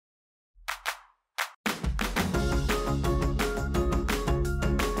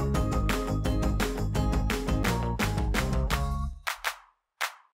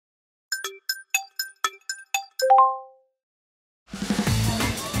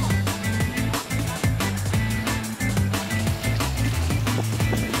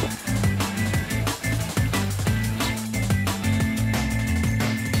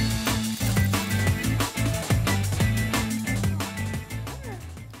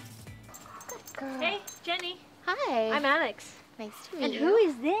Jenny. Hi. I'm Alex. Nice to meet you. And who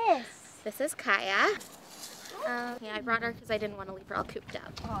is this? This is Kaya. Yeah, I brought her because I didn't want to leave her all cooped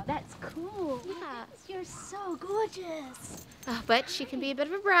up. Oh, that's cool. Yeah. You're so gorgeous. But she can be a bit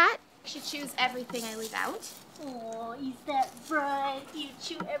of a brat. She chews everything I leave out. Oh, is that right? You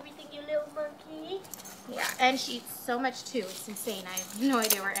chew everything, you little monkey? Yeah, and she eats so much too. It's insane. I have no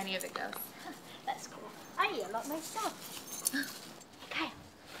idea where any of it goes. That's cool. I eat a lot myself. Kaya,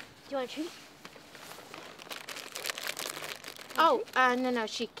 do you want a treat? Oh, no,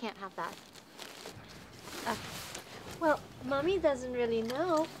 she can't have that. Well, Mommy doesn't really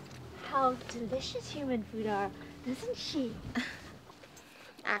know how delicious human food are, doesn't she?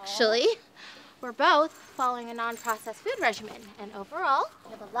 Actually, we're both following a non-processed food regimen, and overall,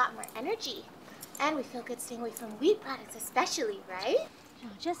 we have a lot more energy. And we feel good staying away from wheat products especially, right? Oh,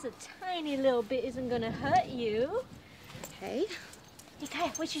 just a tiny little bit isn't gonna hurt you. Okay. Hey,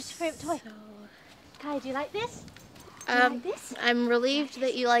 Kaya, what's your favorite toy? So, Kaya, do you like this? Do you like this? I'm relieved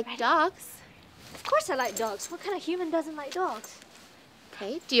that you like dogs. Of course I like dogs. What kind of human doesn't like dogs?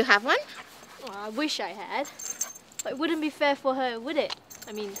 Okay, do you have one? Well, I wish I had. But it wouldn't be fair for her, would it?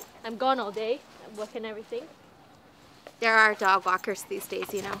 I mean, I'm gone all day, at work and everything. There are dog walkers these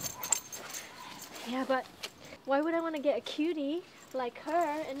days, you know. Yeah, but why would I want to get a cutie like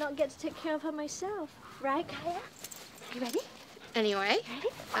her and not get to take care of her myself? Right, Kaya? You ready? Anyway,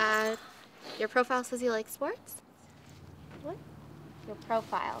 Ready? your profile says you like sports? What? Your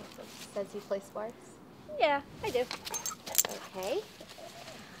profile says you play sports? Yeah, I do. Okay.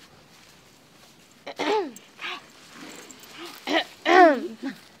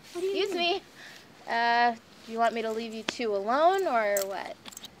 Excuse me. Do you want me to leave you two alone or what?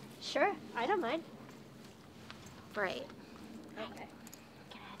 Sure, I don't mind. Great. Okay.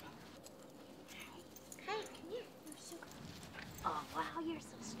 Kaya, come here. You're so... Oh, wow, you're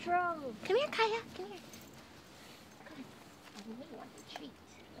so strong. Come here, Kaya. Come here. Come. I really want a treat.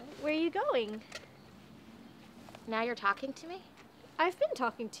 Where are you going? Now you're talking to me? I've been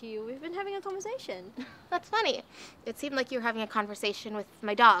talking to you. We've been having a conversation. That's funny. It seemed like you were having a conversation with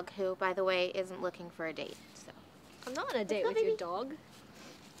my dog, who, by the way, isn't looking for a date. So I'm not on a date go, with baby. your dog.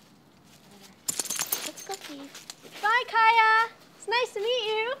 Let's go see. Bye, Kaya. It's nice to meet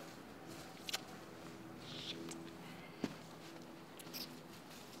you.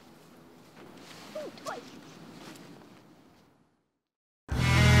 Ooh, toys.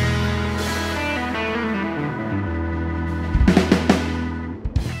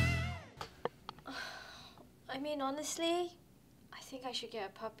 I mean, honestly, I think I should get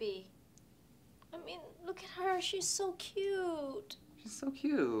a puppy. I mean, look at her. She's so cute. She's so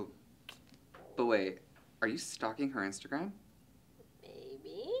cute. But wait, are you stalking her Instagram?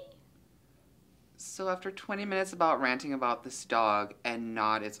 Maybe? So after 20 minutes about ranting about this dog and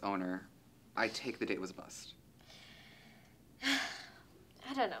not its owner, I take the date was a bust.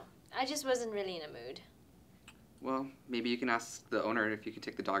 I don't know. I just wasn't really in a mood. Well, maybe you can ask the owner if you could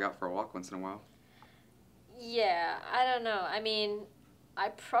take the dog out for a walk once in a while. Yeah, I don't know. I mean, I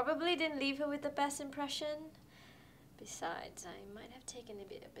probably didn't leave her with the best impression. Besides, I might have taken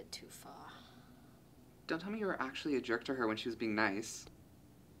it a bit too far. Don't tell me you were actually a jerk to her when she was being nice.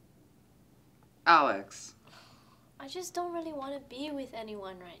 Alex. I just don't really want to be with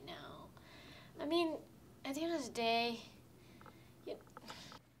anyone right now. I mean, at the end of the day, you...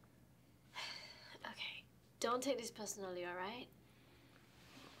 Okay, don't take this personally, alright?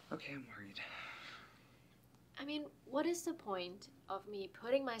 Okay, I'm worried. I mean, what is the point of me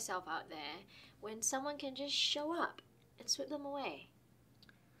putting myself out there when someone can just show up and sweep them away?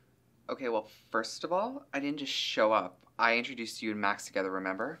 Okay, well, first of all, I didn't just show up. I introduced you and Max together,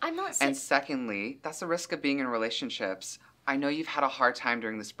 remember? I'm not And secondly, that's the risk of being in relationships. I know you've had a hard time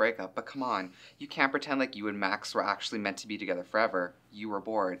during this breakup, but come on. You can't pretend like you and Max were actually meant to be together forever. You were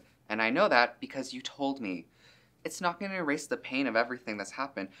bored. And I know that because you told me. It's not going to erase the pain of everything that's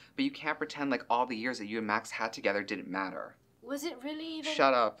happened, but you can't pretend like all the years that you and Max had together didn't matter. Was it really even...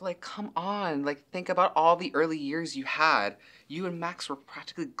 Shut up. Like, come on. Like, think about all the early years you had. You and Max were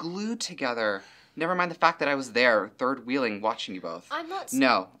practically glued together. Never mind the fact that I was there, third wheeling, watching you both. I'm not...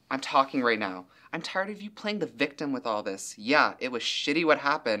 No, I'm talking right now. I'm tired of you playing the victim with all this. Yeah, it was shitty what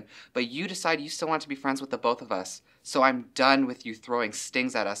happened, but you decide you still want to be friends with the both of us. So I'm done with you throwing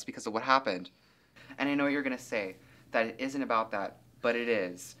stings at us because of what happened. And I know you're going to say that it isn't about that, but it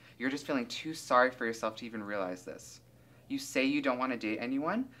is. You're just feeling too sorry for yourself to even realize this. You say you don't want to date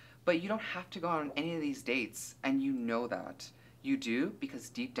anyone, but you don't have to go on any of these dates, and you know that. You do because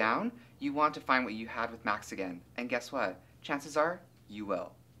deep down, you want to find what you had with Max again. And guess what? Chances are, you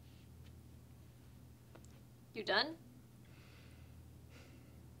will. You done?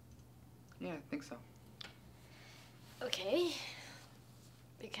 Yeah, I think so. Okay.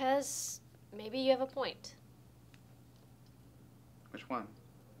 Because maybe you have a point. Which one?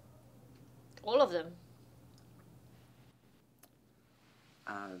 All of them.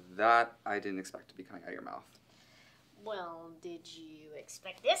 That I didn't expect to be coming out of your mouth. Well, did you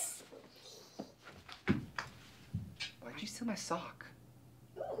expect this? Why'd you steal my sock?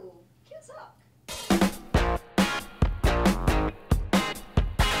 Ooh, cute sock.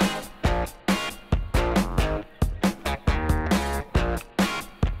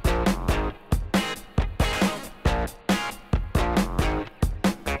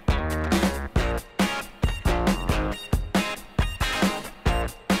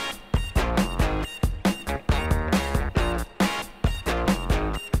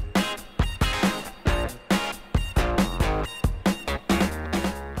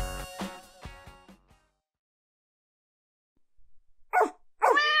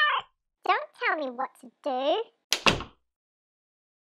 Don't tell me what to do.